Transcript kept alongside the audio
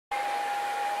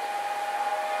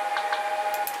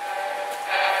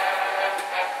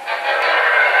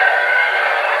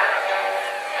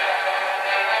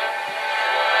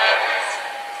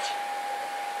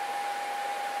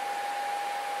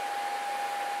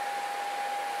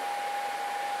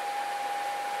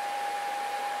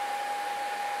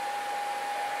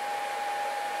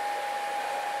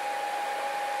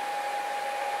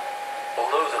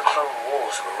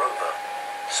were over,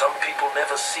 some people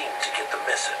never seemed to get the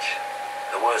message.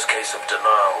 The worst case of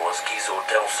denial was Gizo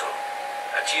Delso,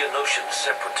 a Geonosian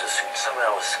separatist who'd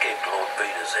somehow escaped Lord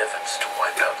Vader's efforts to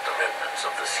wipe out the remnants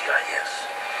of the CIS.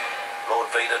 Lord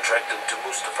Vader tracked him to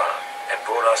Mustafar and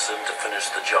brought us in to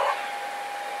finish the job.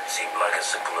 It seemed like a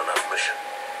simple enough mission,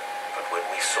 but when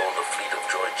we saw the fleet of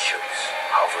droid ships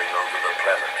hovering over the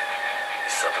planet, we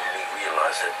suddenly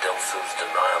realized that Delso's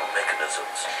denial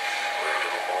mechanisms were a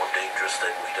little more dangerous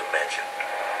than we'd imagined.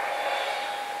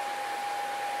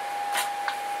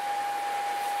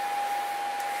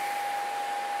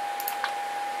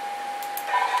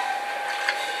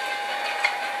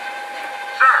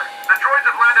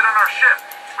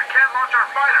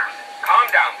 Calm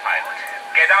down, pilot.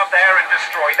 Get out there and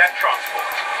destroy that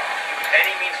transport. Use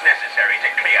any means necessary to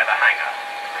clear the hangar.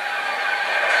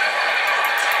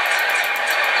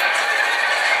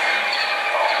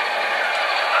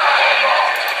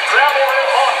 Scramble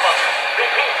reinforcements.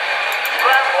 Repeat.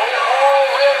 Scramble all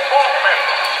reinforcements.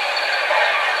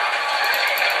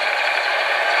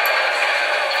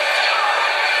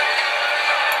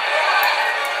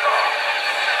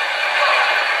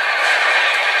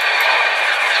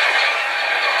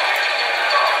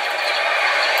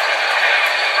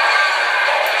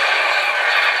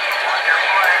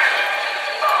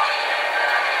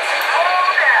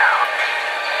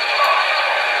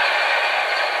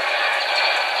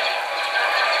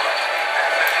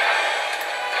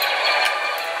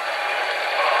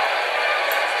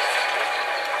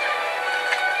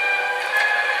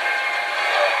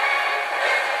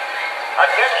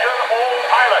 Attention all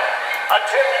pilots!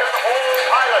 Attention all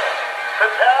pilots!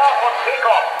 Prepare for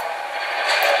takeoff!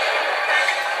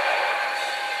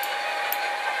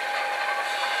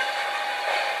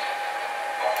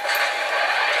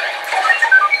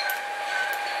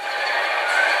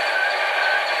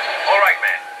 All right,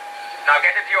 men. Now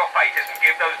get into your fighters and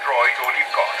give those droids all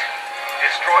you've got.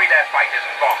 Destroy their fighters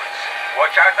and bombers.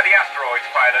 Watch out for the asteroids,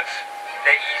 pilots.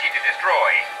 They're easy to destroy,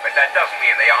 but that doesn't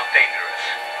mean they aren't dangerous.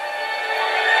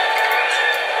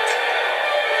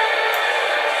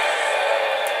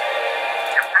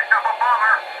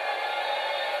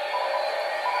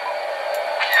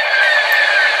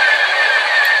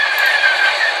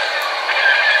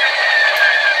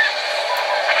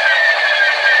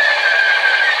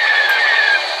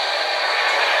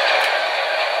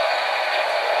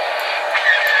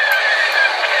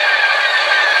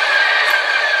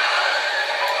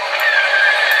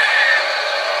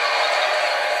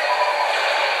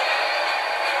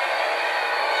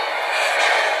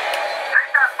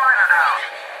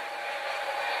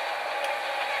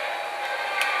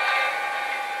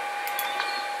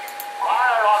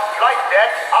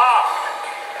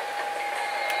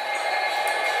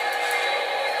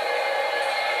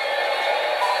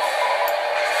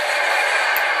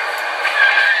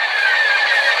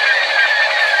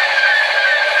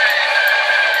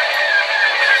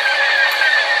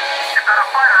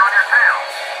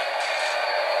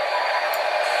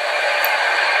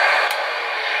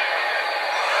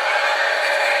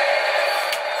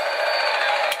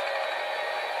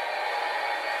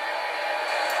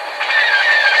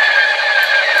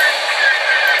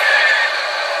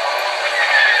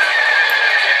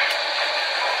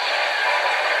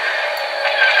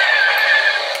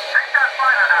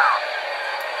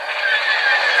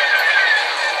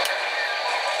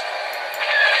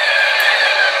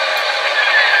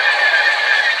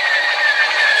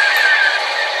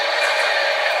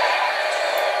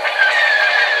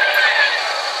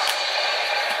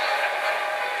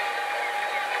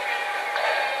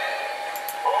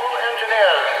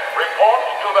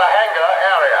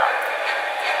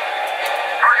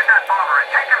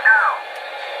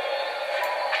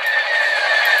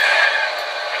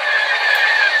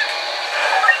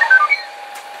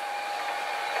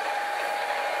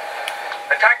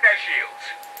 Attack their shields.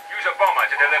 Use a bomber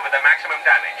to deliver the maximum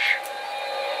damage.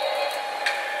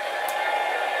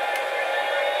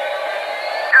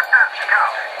 Get that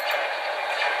scout.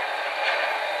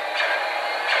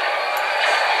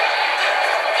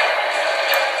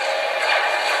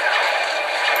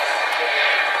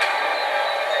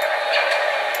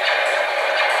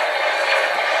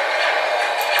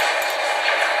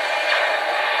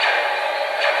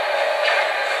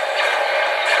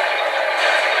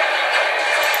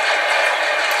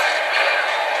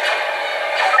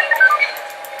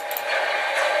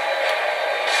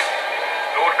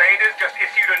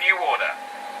 Issued a new order.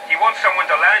 He wants someone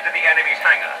to land in the enemy's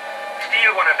hangar,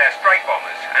 steal one of their strike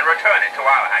bombers, and return it to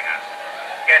our hangar.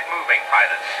 Get moving,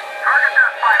 pilots. Target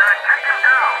that fighter and take him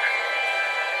down!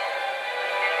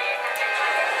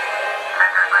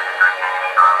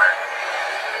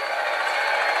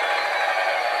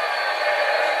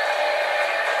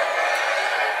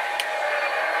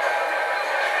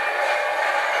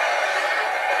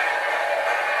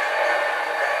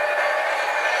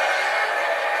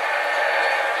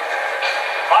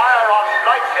 Fire on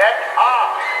flight deck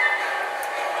aft.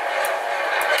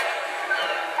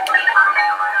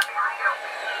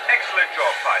 Excellent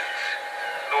job, pilots.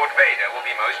 Lord Vader will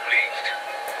be most pleased.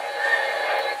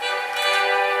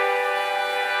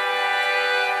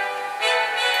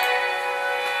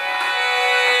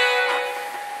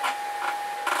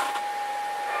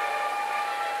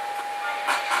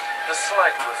 The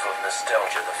slight whiff of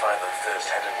nostalgia the 501st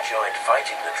had enjoyed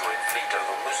fighting the droid fleet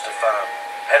over Mustafar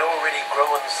had already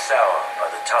grown sour by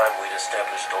the time we'd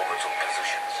established orbital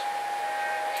positions.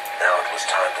 Now it was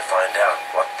time to find out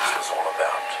what this was all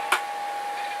about.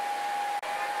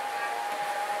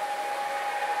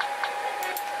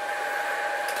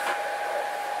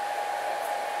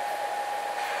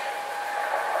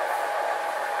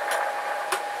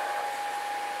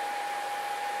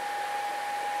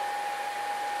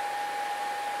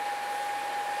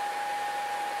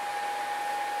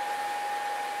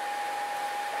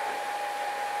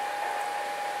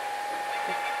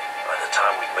 By the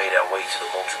time we made our way to the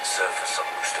molten surface of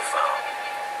Mustafar,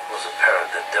 it was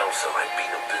apparent that Delso had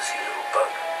been a busy little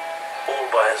bug. All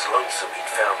by his lonesome,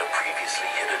 he'd found a previously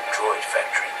hidden droid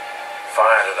factory,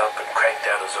 fired it up and cranked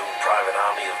out his own private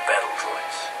army of battle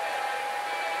droids.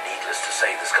 Needless to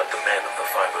say, this got the men of the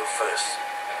 501st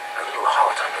a little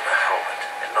hot under the helmet,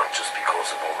 and not just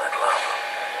because of all that lava.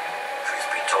 Truth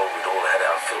be told, we'd all had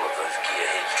our fill of those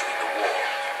gearheads during the war.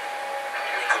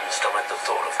 We couldn't stomach the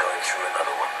thought of going through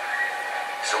another one.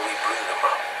 So we blew them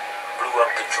up. Blew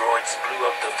up the droids, blew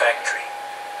up the factory.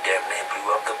 Damn near blew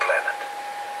up the planet.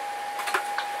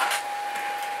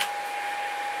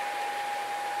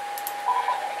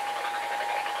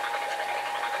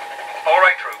 All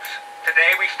right, troops.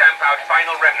 Today we stamp out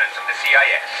final remnants of the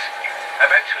CIS.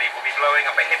 Eventually we'll be blowing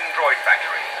up a hidden droid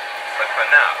factory. But for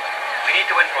now, we need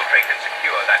to infiltrate and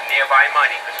secure that nearby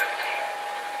mining facility.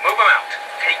 Move them out.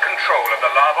 Take control of the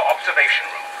lava observation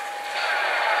room.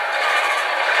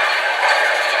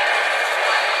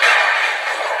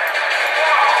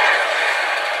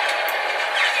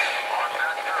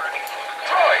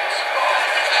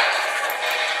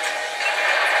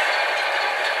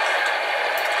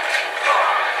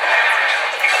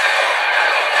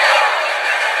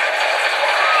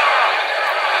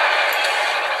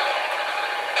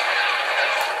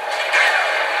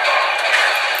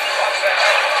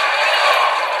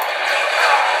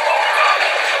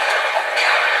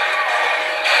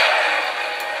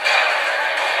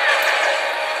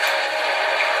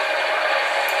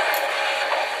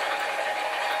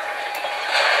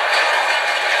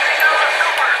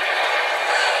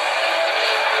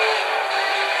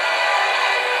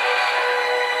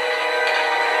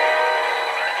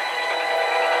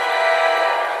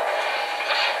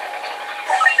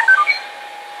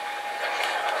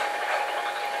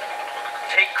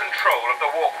 Take control of the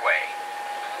walkway.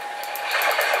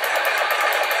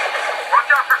 Watch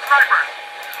out for snipers.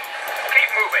 Keep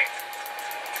moving.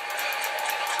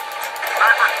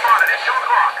 Sniper spotted at 2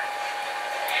 o'clock.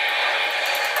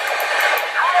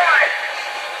 Droid!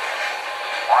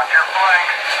 Watch your flank.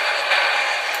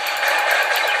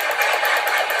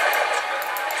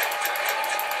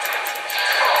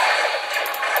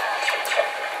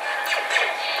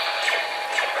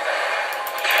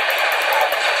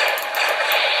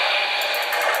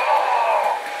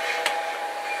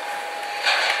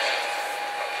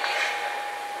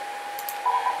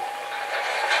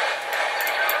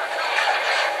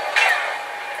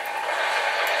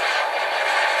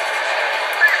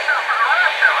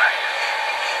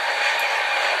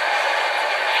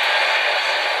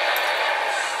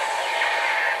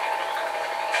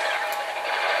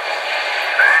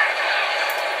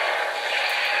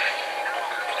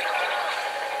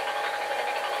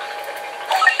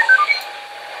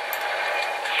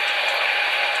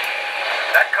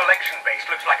 That collection base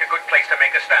looks like a good place to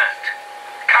make a stand.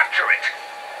 Capture it!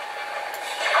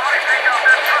 Somebody take out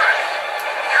that turret.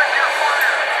 Check your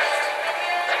fire.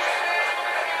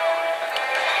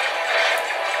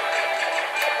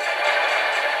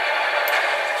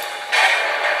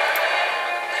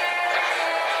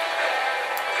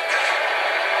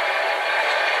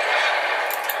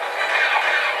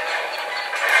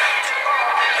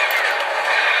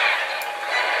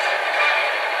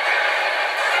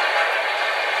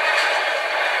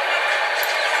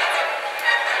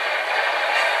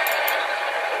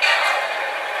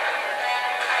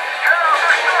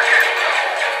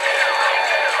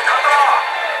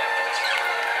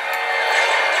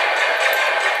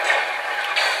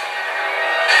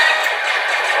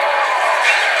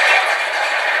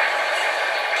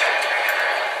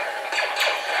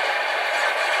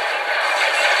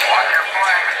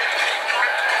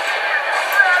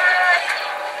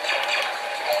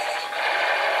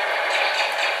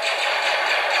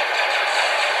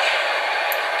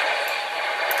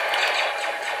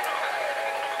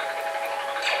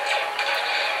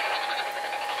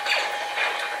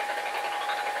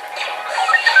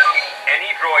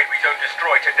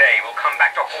 today will come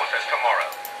back to haunt us tomorrow.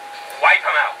 Wipe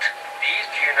them out. These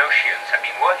Geonosians have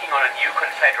been working on a new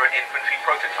Confederate infantry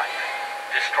prototype.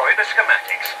 Destroy the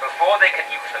schematics before they can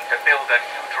use them to build a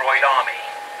new droid army.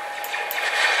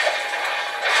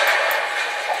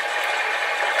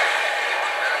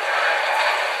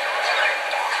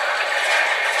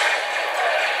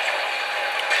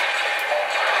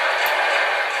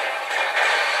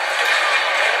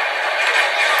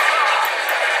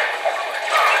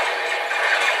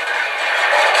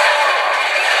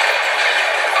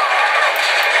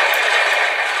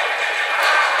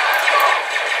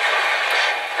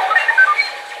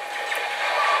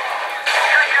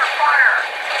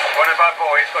 One of our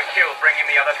boys got killed bringing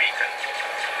the other beacon.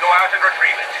 Go out and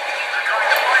retrieve it. They're trying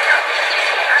to flank us.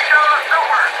 Take down the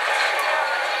sewer.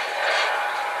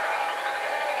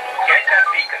 Get that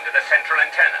beacon to the central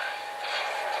antenna.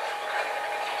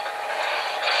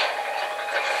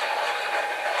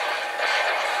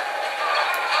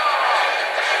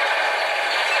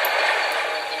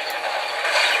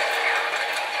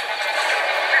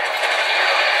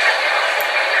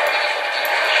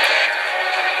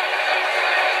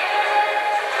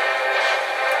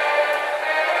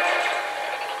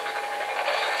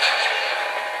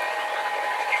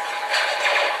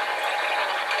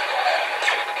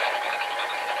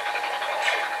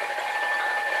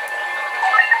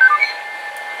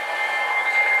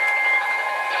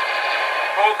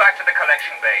 Pull back to the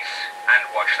collection base and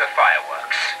watch the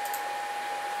fireworks.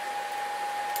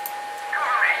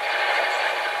 Cover me.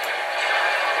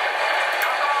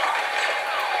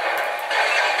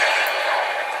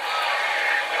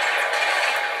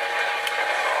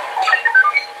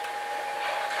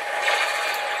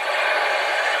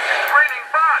 Raining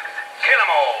bugs. Kill them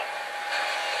all.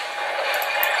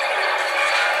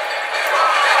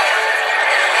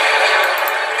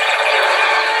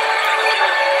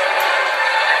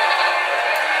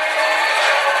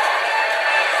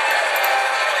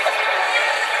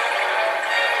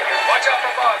 Watch out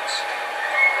for bugs.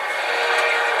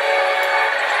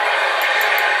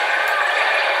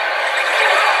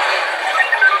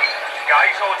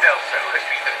 Geisel Delso has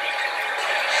been defeated.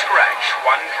 Scratch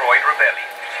one droid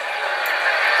rebellion.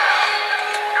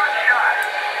 Good shot.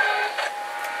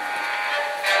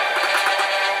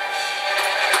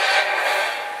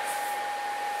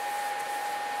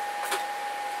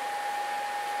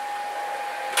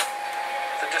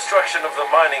 The destruction of the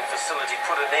mining facility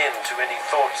put an end to any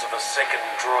thoughts of a second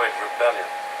droid rebellion.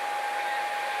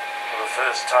 For the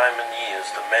first time in years,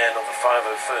 the man of the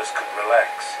 501st could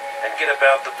relax and get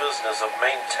about the business of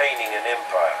maintaining an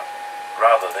empire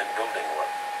rather than building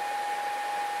one.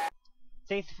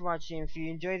 Thanks for watching. If you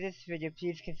enjoyed this video,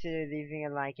 please consider leaving a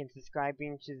like and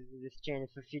subscribing to this channel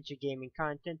for future gaming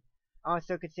content.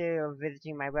 Also consider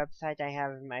visiting my website. I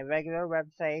have my regular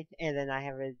website and then I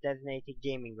have a designated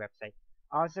gaming website.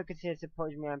 Also consider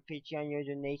supporting me on Patreon. Your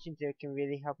donations there can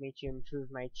really help me to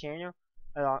improve my channel.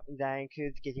 That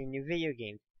includes getting new video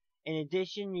games. In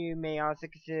addition, you may also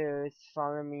consider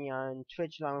following me on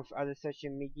Twitch along with other social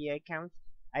media accounts.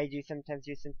 I do sometimes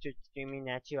do some Twitch streaming,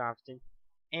 not too often.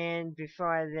 And before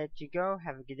I let you go,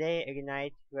 have a good day, a good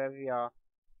night, wherever you are,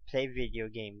 play video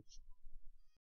games.